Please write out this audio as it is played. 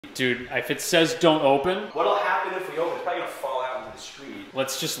Dude, if it says don't open, what'll happen if we open? It's probably gonna fall out into the street.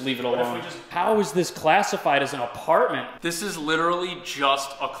 let's just leave it alone. What if we just... How is this classified as an apartment? This is literally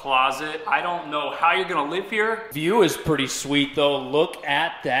just a closet. I don't know how you're gonna live here. View is pretty sweet though. Look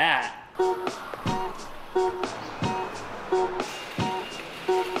at that.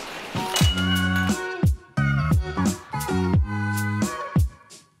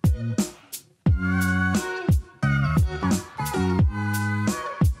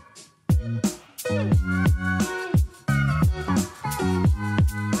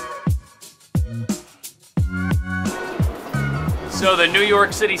 So the New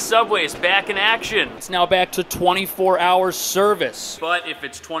York City subway is back in action. It's now back to 24-hour service. But if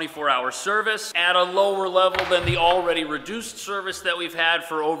it's 24-hour service at a lower level than the already reduced service that we've had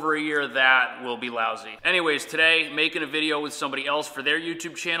for over a year, that will be lousy. Anyways, today, making a video with somebody else for their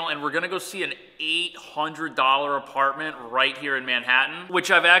YouTube channel, and we're gonna go see an $800 apartment right here in Manhattan,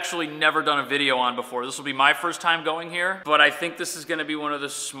 which I've actually never done a video on before. This will be my first time going here, but I think this is gonna be one of the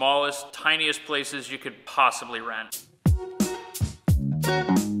smallest, tiniest places you could possibly rent.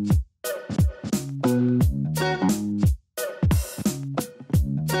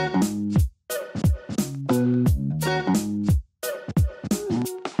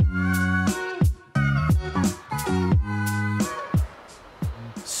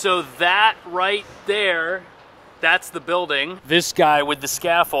 So that right there, that's the building. This guy with the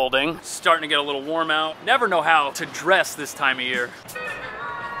scaffolding, starting to get a little warm out. Never know how to dress this time of year.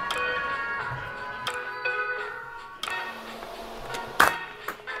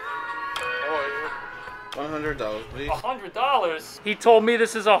 $100, please. $100? He told me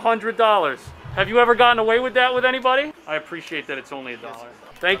this is $100. Have you ever gotten away with that with anybody? I appreciate that it's only $1.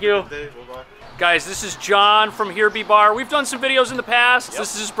 Thank you. Guys, this is John from Here Be Bar. We've done some videos in the past. Yep.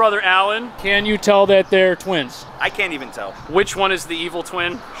 This is his brother, Alan. Can you tell that they're twins? I can't even tell. Which one is the evil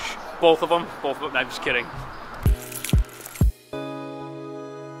twin? Both of them? Both of them? I'm just kidding.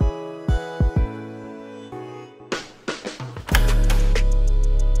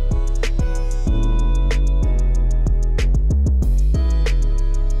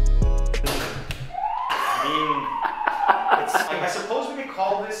 I suppose we could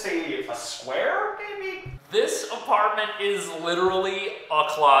call this a square, maybe? This apartment is literally a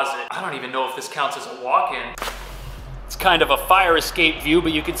closet. I don't even know if this counts as a walk-in. It's kind of a fire escape view,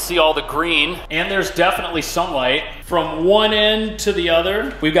 but you can see all the green. And there's definitely sunlight. From one end to the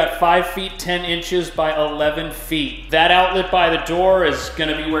other, we've got 5 feet 10 inches by 11 feet. That outlet by the door is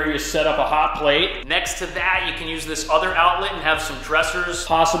gonna be where you set up a hot plate. Next to that, you can use this other outlet and have some dressers,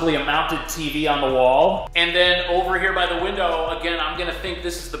 possibly a mounted TV on the wall. And then over here by the window, again, I'm gonna think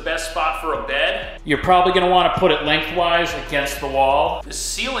this is the best spot for a bed. You're probably gonna wanna put it lengthwise against the wall. The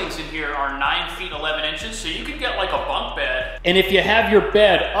ceilings in here are 9 feet 11 inches, so you could get like a bunk bed. And if you have your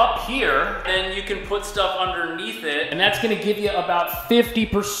bed up here, then you can put stuff underneath it, and that's gonna give you about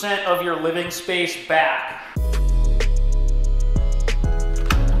 50% of your living space back.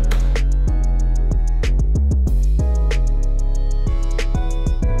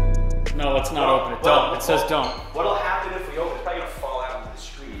 No, let's not open it. Don't. It says don't. What'll happen if we open? It's probably gonna fall out into the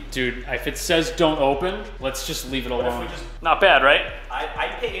street. Dude, if it says don't open, let's just leave it alone. What if we just... Not bad, right?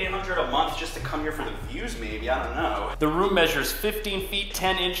 I'd pay $800 a month just to come here for the views, maybe. I don't know. The room measures 15 feet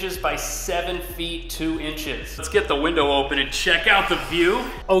 10 inches by 7 feet 2 inches. Let's get the window open and check out the view.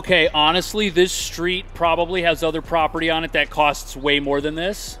 Okay, honestly, this street probably has other property on it that costs way more than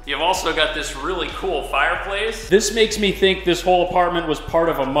this. You've also got this really cool fireplace. This makes me think this whole apartment was part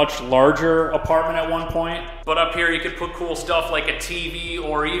of a much larger apartment at one point. But up here, you could put cool stuff like a TV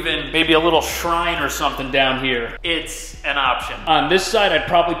or even maybe a little shrine or something down here. It's an option. On this side, I'd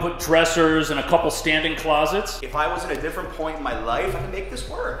probably put dressers and a couple standing closets. If I was at a different point in my life, I could make this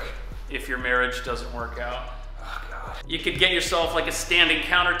work. If your marriage doesn't work out. Oh, God. You could get yourself like a standing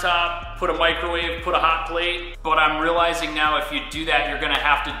countertop, put a microwave, put a hot plate. But I'm realizing now if you do that, you're gonna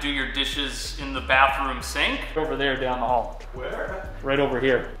have to do your dishes in the bathroom sink. Over there down the hall. Where? Right over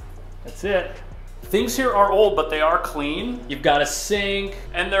here. That's it. Things here are old, but they are clean. You've got a sink,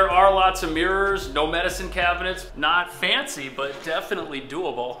 and there are lots of mirrors, no medicine cabinets. Not fancy, but definitely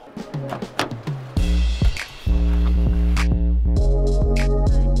doable.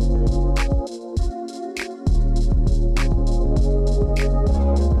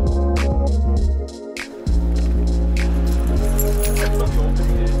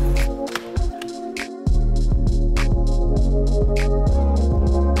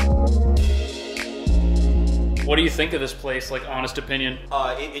 What do you think of this place, like honest opinion?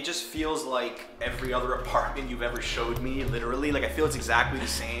 It just feels like every other apartment you've ever showed me, literally. Like I feel it's exactly the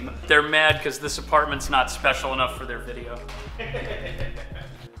same. They're mad because this apartment's not special enough for their video.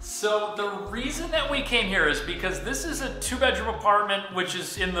 So the reason that we came here is because this is a 2-bedroom apartment, which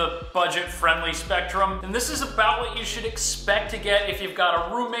is in the budget-friendly spectrum. And this is about what you should expect to get if you've got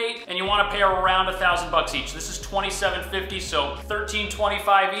a roommate and you want to pay around $1,000 each. This is $2,750, so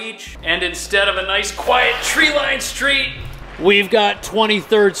 $1,325 each. And instead of a nice, quiet, tree-lined street, we've got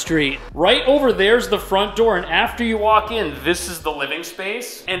 23rd Street. Right over there's the front door, and after you walk in, this is the living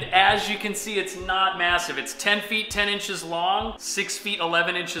space. And as you can see, it's not massive. It's 10 feet, 10 inches long, 6 feet,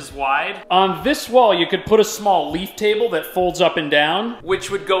 11 inches wide. On this wall, you could put a small leaf table that folds up and down, which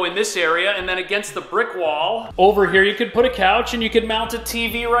would go in this area, and then against the brick wall, over here you could put a couch, and you could mount a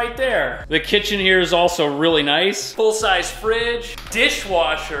TV right there. The kitchen here is also really nice. Full-size fridge,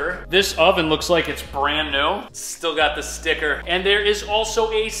 dishwasher. This oven looks like it's brand new. Still got the sticker. And there is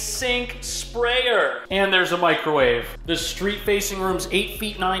also a sink sprayer. And there's a microwave. The street-facing room's 8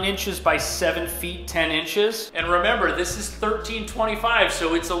 feet 9 inches by 7 feet 10 inches. And remember, this is $1,325,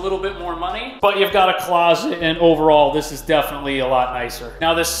 so it's a little bit more money. But you've got a closet, and overall, this is definitely a lot nicer.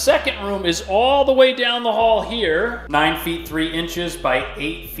 Now, the second room is all the way down the hall here. 9 feet 3 inches by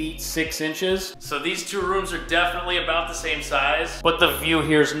 8 feet 6 inches. So these two rooms are definitely about the same size. But the view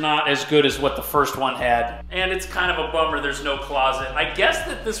here is not as good as what the first one had. And it's kind of a bummer there's no closet. I guess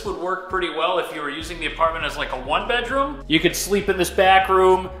that this would work pretty well if you were using the apartment as like a 1-bedroom. You could sleep in this back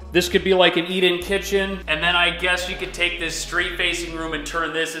room. This could be like an eat-in kitchen. And then I guess you could take this street-facing room and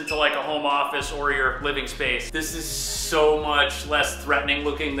turn this into like a home office or your living space. This is so much less threatening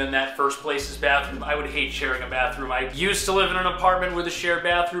looking than that first place's bathroom. I would hate sharing a bathroom. I used to live in an apartment with a shared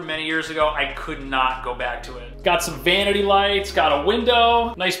bathroom many years ago. I could not go back to it. Got some vanity lights, got a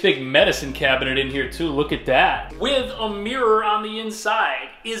window. Nice big medicine cabinet in here too, look at that. With a mirror on the inside.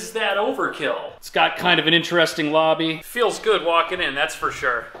 Is that overkill? It's got kind of an interesting lobby. Feels good walking in, that's for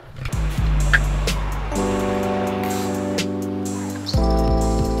sure.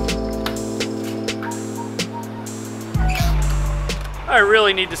 I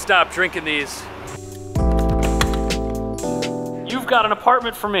really need to stop drinking these. You've got an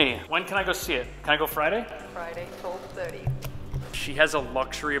apartment for me. When can I go see it? Can I go Friday? Friday, 12:30. She has a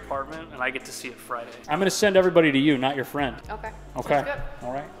luxury apartment and I get to see it Friday. I'm gonna send everybody to you, not your friend. Okay. Okay. Sounds good.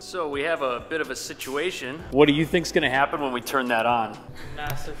 All right. So we have a bit of a situation. What do you think's gonna happen when we turn that on?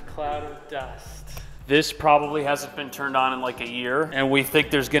 Massive cloud of dust. This probably hasn't been turned on in like a year, and we think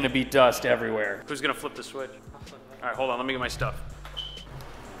there's gonna be dust everywhere. Who's gonna flip the switch? All right, hold on, let me get my stuff.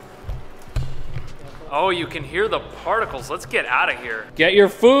 Oh, you can hear the particles. Let's get out of here. Get your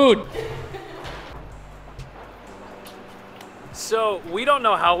food. So we don't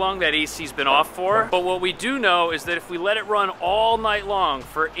know how long that AC's been off for, but what we do know is that if we let it run all night long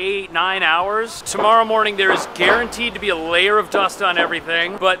for 8-9 hours, tomorrow morning there is guaranteed to be a layer of dust on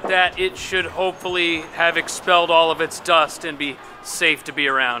everything, but that it should hopefully have expelled all of its dust and be safe to be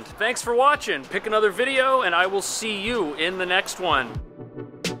around. Thanks for watching. Pick another video and I will see you in the next one.